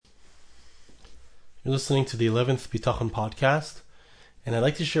You're listening to the 11th Bitachon podcast, and I'd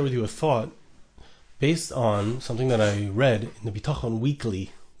like to share with you a thought based on something that I read in the Bitachon Weekly,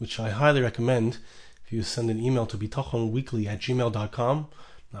 which I highly recommend if you send an email to bitachonweekly@gmail.com.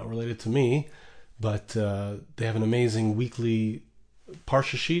 Not related to me, but they have an amazing weekly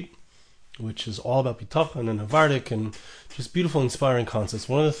parsha sheet, which is all about Bitachon and Havardik and just beautiful, inspiring concepts.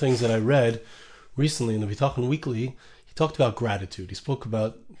 One of the things that I read recently in the Bitachon Weekly, he talked about gratitude. He spoke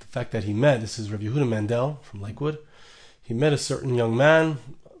about the fact that he met, this is Rabbi Yehuda Mandel from Lakewood, he met a certain young man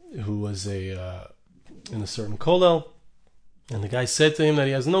who was in a certain kollel, and the guy said to him that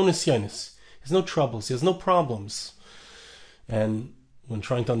he has no nisyanis, he has no troubles, he has no problems. And when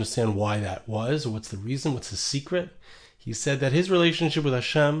trying to understand why that was, or what's the reason, what's the secret, he said that his relationship with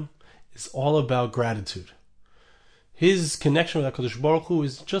Hashem is all about gratitude. His connection with HaKadosh Baruch Hu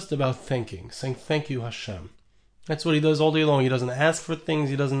is just about thanking, saying thank you Hashem. That's what he does all day long. He doesn't ask for things.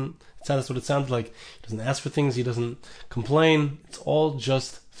 That's what it sounds like. He doesn't ask for things. He doesn't complain. It's all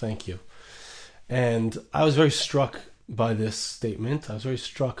just thank you. And I was very struck by this statement. I was very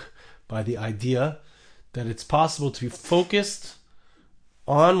struck by the idea that it's possible to be focused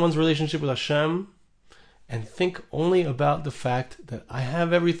on one's relationship with Hashem and think only about the fact that I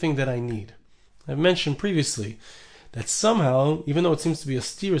have everything that I need. I've mentioned previously that somehow, even though it seems to be a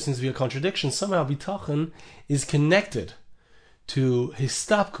steer, it seems to be a contradiction, somehow Bitachon is connected to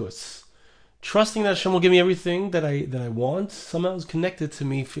Histapkus. Trusting that Hashem will give me everything that I want, somehow is connected to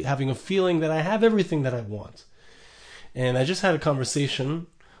me having a feeling that I have everything that I want. And I just had a conversation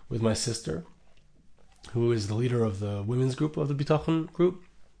with my sister, who is the leader of the women's group of the Bitachon group.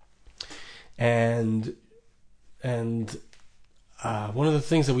 And one of the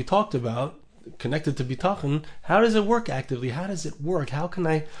things that we talked about, connected to Bitachon, how does it work actively? How does it work? What can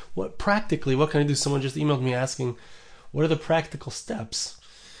I do? Someone just emailed me asking, what are the practical steps?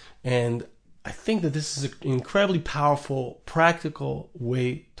 And I think that this is an incredibly powerful, practical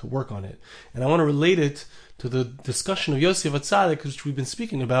way to work on it. And I want to relate it to the discussion of Yosef Atzadik, which we've been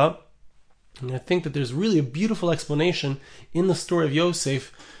speaking about. And I think that there's really a beautiful explanation in the story of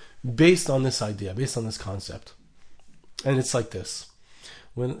Yosef based on this idea, based on this concept. And it's like this.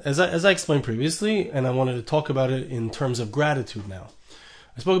 As I explained previously, and I wanted to talk about it in terms of gratitude now.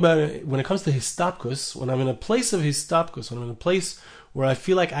 I spoke about it when it comes to histapkus, when I'm in a place of histapkus, when I'm in a place where I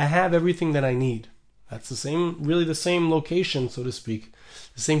feel like I have everything that I need. That's the same location, so to speak,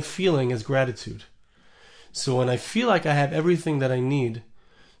 the same feeling as gratitude. So when I feel like I have everything that I need,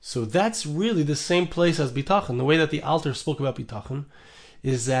 so that's really the same place as Bitachon. The way that the Alter spoke about Bitachon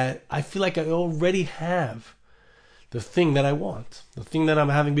is that I feel like I already have the thing that I want, the thing that I'm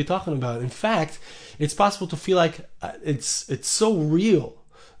having Bitachon about. In fact, it's possible to feel like it's so real.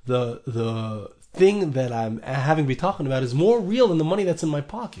 The thing that I'm having Bitachon about is more real than the money that's in my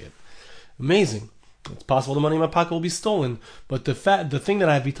pocket. Amazing. It's possible the money in my pocket will be stolen, but the thing that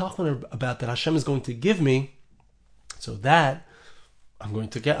I have Bitachon about that Hashem is going to give me, so that I'm going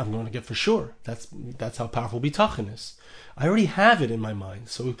to get for sure. That's how powerful Bitachon is. I already have it in my mind.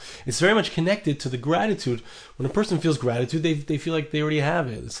 So it's very much connected to the gratitude. When a person feels gratitude, they feel like they already have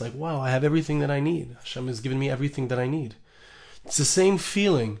it. It's like, wow, I have everything that I need. Hashem has given me everything that I need. It's the same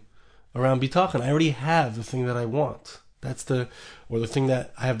feeling around Bitachon. I already have the thing that I want. The thing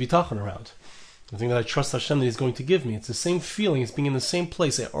that I have Bitachon around. The thing that I trust Hashem that He's going to give me. It's the same feeling. It's being in the same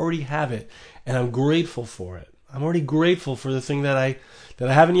place. I already have it. And I'm grateful for it. I'm already grateful for the thing that I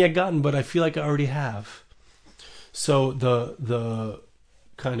haven't yet gotten, but I feel like I already have. So the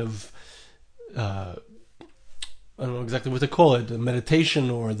kind of I don't know exactly what to call it, the meditation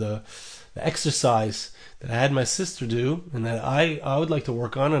or the exercise that I had my sister do, and that I would like to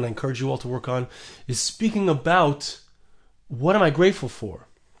work on, and I encourage you all to work on, is speaking about what am I grateful for,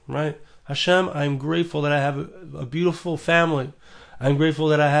 right? Hashem, I'm grateful that I have a beautiful family. I'm grateful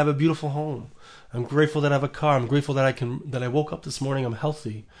that I have a beautiful home. I'm grateful that I have a car. I'm grateful that I woke up this morning. I'm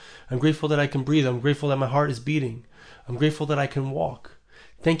healthy. I'm grateful that I can breathe. I'm grateful that my heart is beating. I'm grateful that I can walk.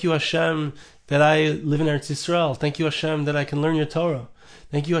 Thank you, Hashem, that I live in Eretz Yisrael. Thank you, Hashem, that I can learn your Torah.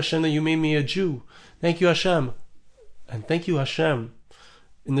 Thank you, Hashem, that you made me a Jew. Thank you, Hashem. And thank you, Hashem,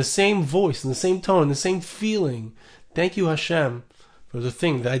 in the same voice, in the same tone, in the same feeling. Thank you, Hashem, for the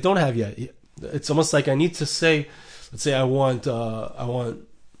thing that I don't have yet. It's almost like I need to say, let's say I want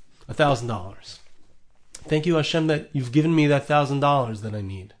 $1,000. Thank you, Hashem, that you've given me that $1,000 that I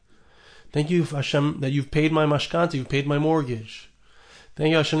need. Thank you, Hashem, that you've paid my mashkanta, you've paid my mortgage. Thank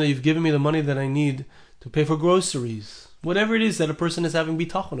you, Hashem, that you've given me the money that I need to pay for groceries. Whatever it is that a person is having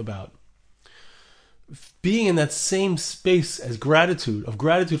bitachon about. Being in that same space as gratitude, of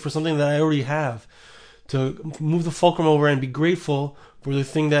gratitude for something that I already have, to move the fulcrum over and be grateful for the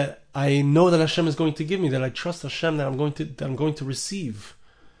thing that I know that Hashem is going to give me, that I trust Hashem that I'm going to receive.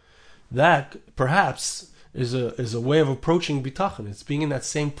 That perhaps is a way of approaching bitachon. It's being in that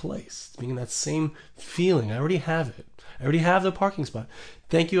same place, it's being in that same feeling. I already have it. I already have the parking spot.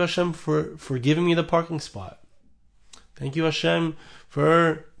 Thank you, Hashem, for giving me the parking spot. Thank you, Hashem,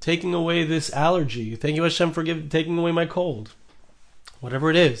 for taking away this allergy. Thank you, Hashem, for taking away my cold. Whatever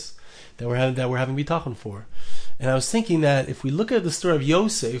it is that we're having bitachon for. And I was thinking that if we look at the story of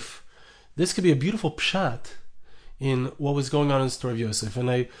Yosef, this could be a beautiful pshat in what was going on in the story of Yosef.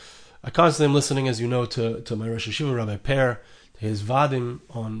 And I constantly am listening, as you know, to my Rosh Hashiva, Rabbi Per, to his vadim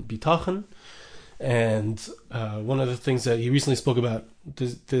on bitachon. And one of the things that he recently spoke about,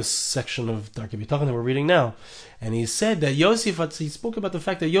 this section of Darkei Bitachon that we're reading now, and he said that he spoke about the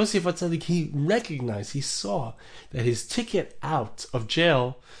fact that Yosef HaTzadik, he recognized, he saw that his ticket out of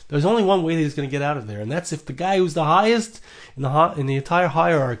jail, there's only one way that he's going to get out of there, and that's if the guy who's the highest in the entire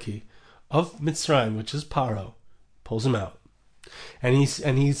hierarchy of Mitzrayim, which is Paro, pulls him out. And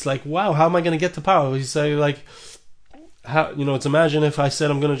he's like, wow, how am I going to get to Paro? He's saying, like, how, it's imagine if I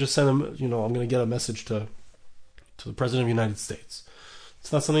said I'm going to just send him, I'm going to get a message to the President of the United States.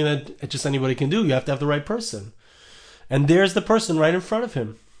 It's not something that just anybody can do. You have to have the right person. And there's the person right in front of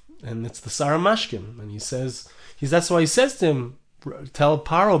him. And it's the Sar HaMashkim. And that's why he says to him, tell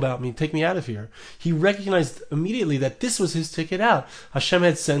Paro about me, take me out of here. He recognized immediately that this was his ticket out. Hashem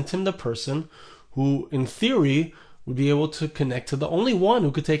had sent him the person who, in theory, would be able to connect to the only one who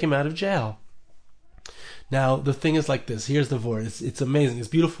could take him out of jail. Now, the thing is like this. Here's the word. It's amazing. It's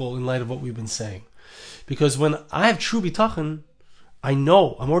beautiful in light of what we've been saying. Because when I have true bitachon, I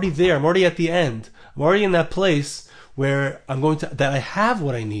know I'm already there. I'm already at the end. I'm already in that place where that I have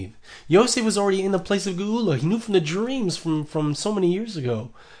what I need. Yosef was already in the place of Geula. He knew from the dreams from so many years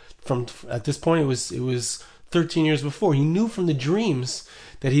ago. At this point, it was 13 years before. He knew from the dreams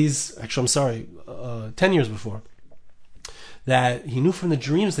that 10 years before. That he knew from the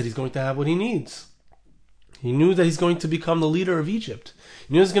dreams that he's going to have what he needs. He knew that he's going to become the leader of Egypt.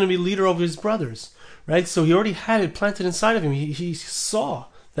 He knew he's going to be leader over his brothers, right? So he already had it planted inside of him. He saw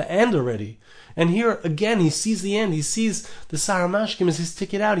the end already. And here, again, he sees the end. He sees the Sar HaMashkim as his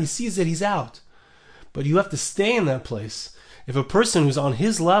ticket out. He sees that he's out. But you have to stay in that place. If a person who's on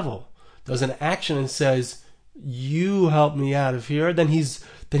his level does an action and says, you help me out of here, then he's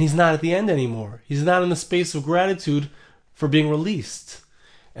not at the end anymore. He's not in the space of gratitude for being released.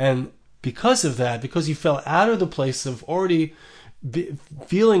 And because of that, because he fell out of the place of already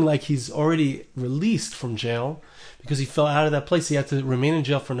feeling like he's already released from jail, because he fell out of that place, he had to remain in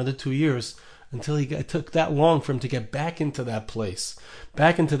jail for another 2 years until it took that long for him to get back into that place,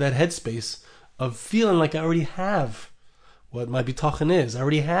 back into that headspace of feeling like I already have what my bitachon is. I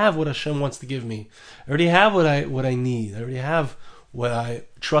already have what Hashem wants to give me. I already have what I need. I already have what I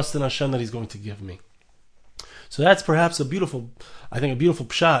trust in Hashem that He's going to give me. So that's perhaps a beautiful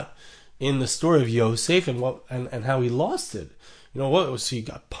pshat in the story of Yosef and how he lost it. What was he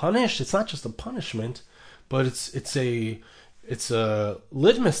got punished? It's not just a punishment, but it's a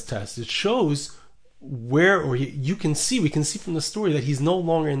litmus test. It shows we can see from the story that he's no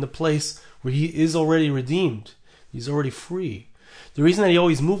longer in the place where he is already redeemed. He's already free. The reason that he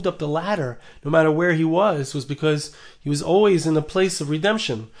always moved up the ladder, no matter where he was because he was always in the place of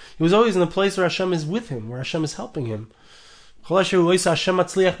redemption. He was always in the place where Hashem is with him, where Hashem is helping him.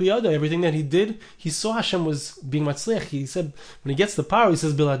 Everything that he did, he saw Hashem was being matzliach. He said, when he gets the power, he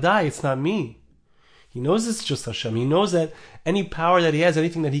says, Biladai, it's not me. He knows it's just Hashem. He knows that any power that he has,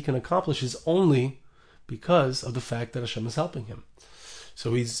 anything that he can accomplish is only because of the fact that Hashem is helping him.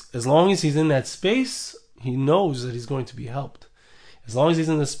 So as long as he's in that space, he knows that he's going to be helped. As long as he's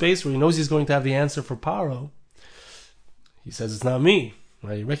in the space where he knows he's going to have the answer for Paro, he says, it's not me.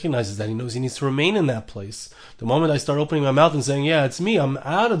 Right? He recognizes that. He knows he needs to remain in that place. The moment I start opening my mouth and saying, yeah, it's me, I'm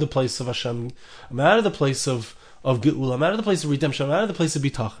out of the place of Hashem. I'm out of the place of Geula. I'm out of the place of redemption. I'm out of the place of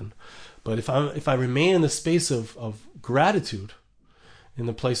bitachon. But if I remain in the space of gratitude, in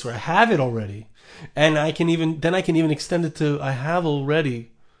the place where I have it already, and I can even extend it to I have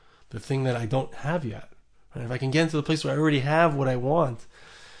already the thing that I don't have yet. Right? If I can get into the place where I already have what I want,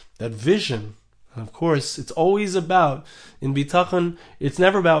 that vision. And of course, it's always about, in bitachon, it's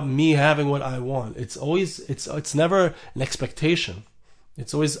never about me having what I want. It's never an expectation.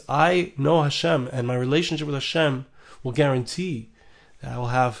 It's always, I know Hashem, and my relationship with Hashem will guarantee that I will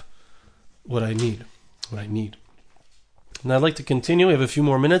have what I need. And I'd like to continue. We have a few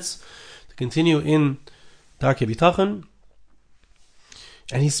more minutes to continue in Darkei Bitachon.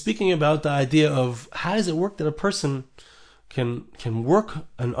 And he's speaking about the idea of how does it work that a person can work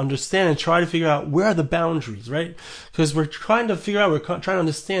and understand and try to figure out where are the boundaries, right? Because we're trying to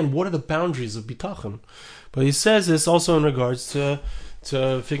understand what are the boundaries of bitachon. But he says this also in regards to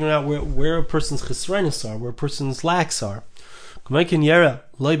figuring out where a person's chesronos are, where a person's lacks are. When a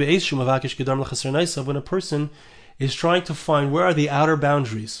person is trying to find where are the outer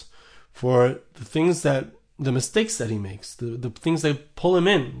boundaries for the mistakes that he makes, the things that pull him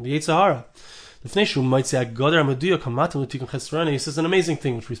in, the Yetzer Hara. He says an amazing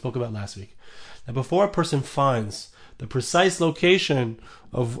thing which we spoke about last week. That before a person finds the precise location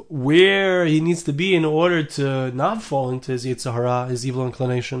of where he needs to be in order to not fall into his Yetzer Hara, his evil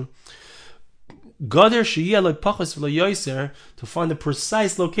inclination, to find the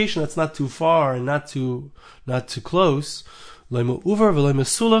precise location that's not too far and not too close,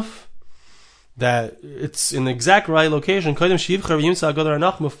 that it's in the exact right location, before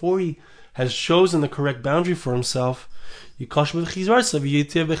he has chosen the correct boundary for himself,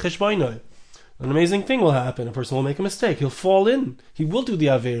 an amazing thing will happen. A person will make a mistake. He'll fall in. He will do the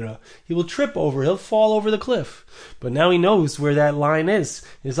Aveira. He will trip over. He'll fall over the cliff. But now he knows where that line is.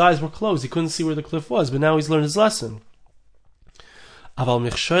 His eyes were closed. He couldn't see where the cliff was. But now he's learned his lesson. But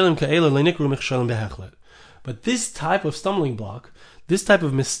this type of stumbling block, this type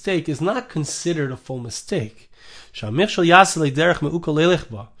of mistake is not considered a full mistake.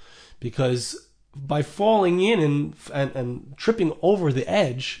 Because by falling in and tripping over the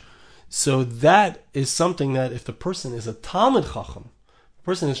edge, so that is something that if the person is a Talmid Chacham, the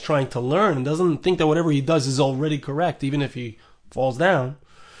person is trying to learn and doesn't think that whatever he does is already correct, even if he falls down,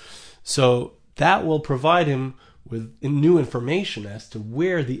 so that will provide him with new information as to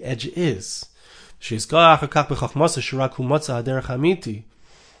where the edge is. It's not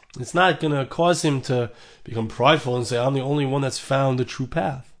going to cause him to become prideful and say, I'm the only one that's found the true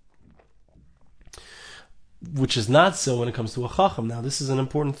path. Which is not so when it comes to a Chacham. Now, this is an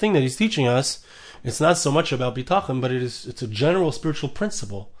important thing that he's teaching us. It's not so much about bitachon, but it's a general spiritual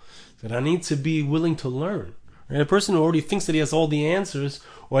principle that I need to be willing to learn. Right? A person who already thinks that he has all the answers,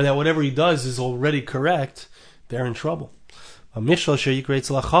 or that whatever he does is already correct, they're in trouble. But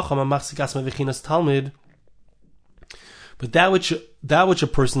that which a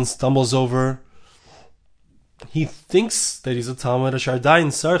person stumbles over, he thinks that he's a Talmud.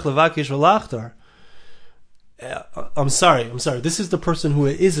 I'm sorry. This is the person who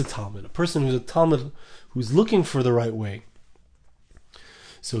is a Talmud, a person who's a Talmud who's looking for the right way.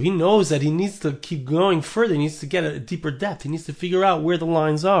 So he knows that he needs to keep going further. He needs to get a deeper depth. He needs to figure out where the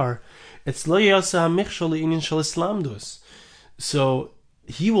lines are. So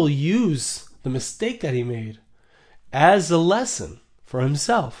he will use the mistake that he made as a lesson for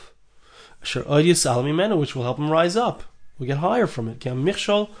himself, which will help him rise up. We'll get higher from it.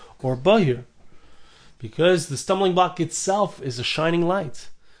 Or bahir. Because the stumbling block itself is a shining light.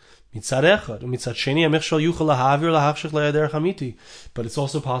 But it's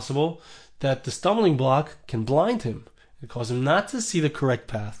also possible that the stumbling block can blind him and cause him not to see the correct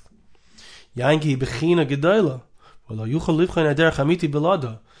path.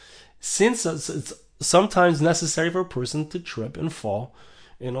 Since it's sometimes necessary for a person to trip and fall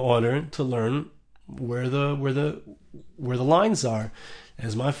in order to learn where the lines are.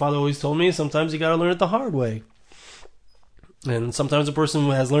 As my father always told me, sometimes you got to learn it the hard way. And sometimes a person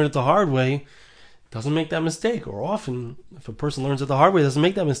who has learned it the hard way doesn't make that mistake. Or often, if a person learns it the hard way, doesn't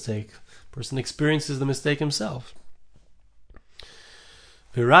make that mistake. The person experiences the mistake himself.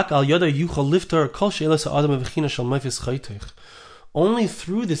 Only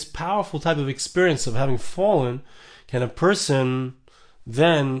through this powerful type of experience of having fallen can a person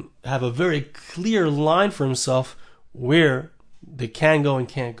then have a very clear line for himself where they can go and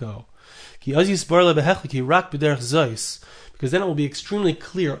can't go. Because then it will be extremely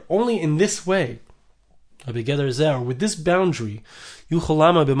clear. Only in this way, with this boundary,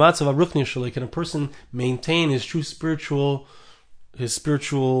 can a person maintain his true spiritual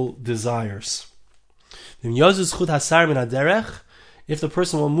desires. If the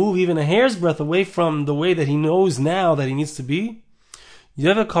person will move even a hair's breadth away from the way that he knows now that he needs to be,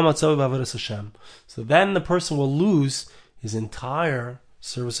 so then the person will lose his entire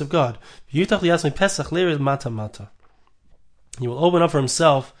service of God. He will open up for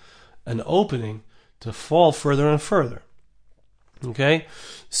himself an opening to fall further and further. Okay?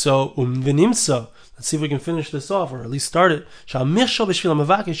 So, let's see if we can finish this off, or at least start it.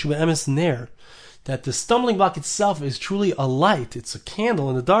 That the stumbling block itself is truly a light. It's a candle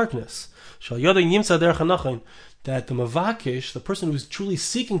in the darkness. That the mavakish, the person who's truly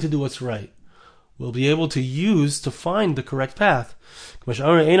seeking to do what's right, will be able to use to find the correct path.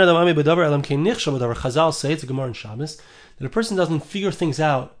 Chazal say, it's a Gemara in Shabbos, that a person doesn't figure things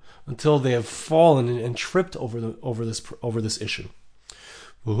out until they have fallen and tripped over this issue.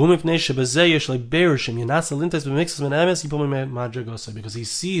 Because he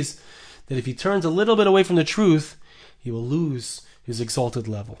sees that if he turns a little bit away from the truth, he will lose his exalted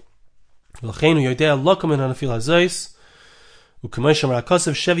level. That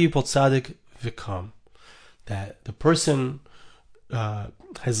the person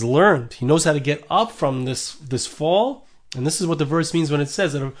has learned, he knows how to get up from this fall, and this is what the verse means when it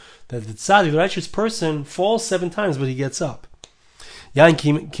says that the tzaddik, the righteous person, falls 7 times, but he gets up. Because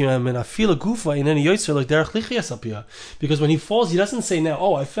when he falls, he doesn't say now,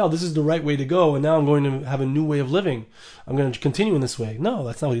 oh, I fell, this is the right way to go, and now I'm going to have a new way of living. I'm going to continue in this way. No,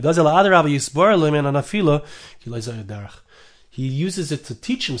 that's not what he does. He uses it to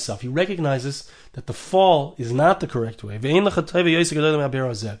teach himself. He recognizes that the fall is not the correct way.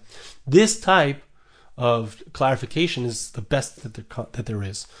 This type of clarification is the best that there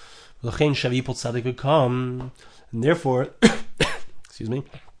is. And therefore, excuse me,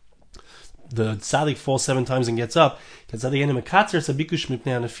 the tzaddik falls 7 times and gets up. He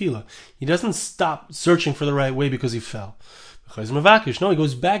doesn't stop searching for the right way because he fell. No, he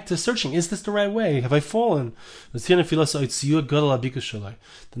goes back to searching. Is this the right way? Have I fallen? Then the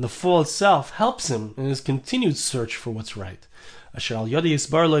fall itself helps him in his continued search for what's right. Because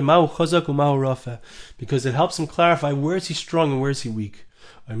it helps him clarify where is he strong and where is he weak.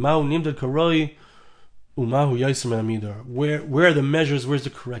 Where are the measures, where's the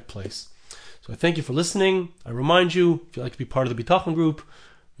correct place? So I thank you for listening. I remind you, if you'd like to be part of the Bitachon group,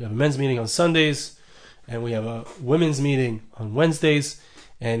 we have a men's meeting on Sundays, and we have a women's meeting on Wednesdays.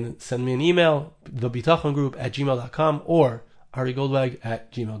 And send me an email, thebitachongroup@gmail.com or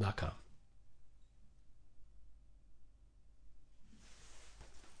arigoldwag@gmail.com.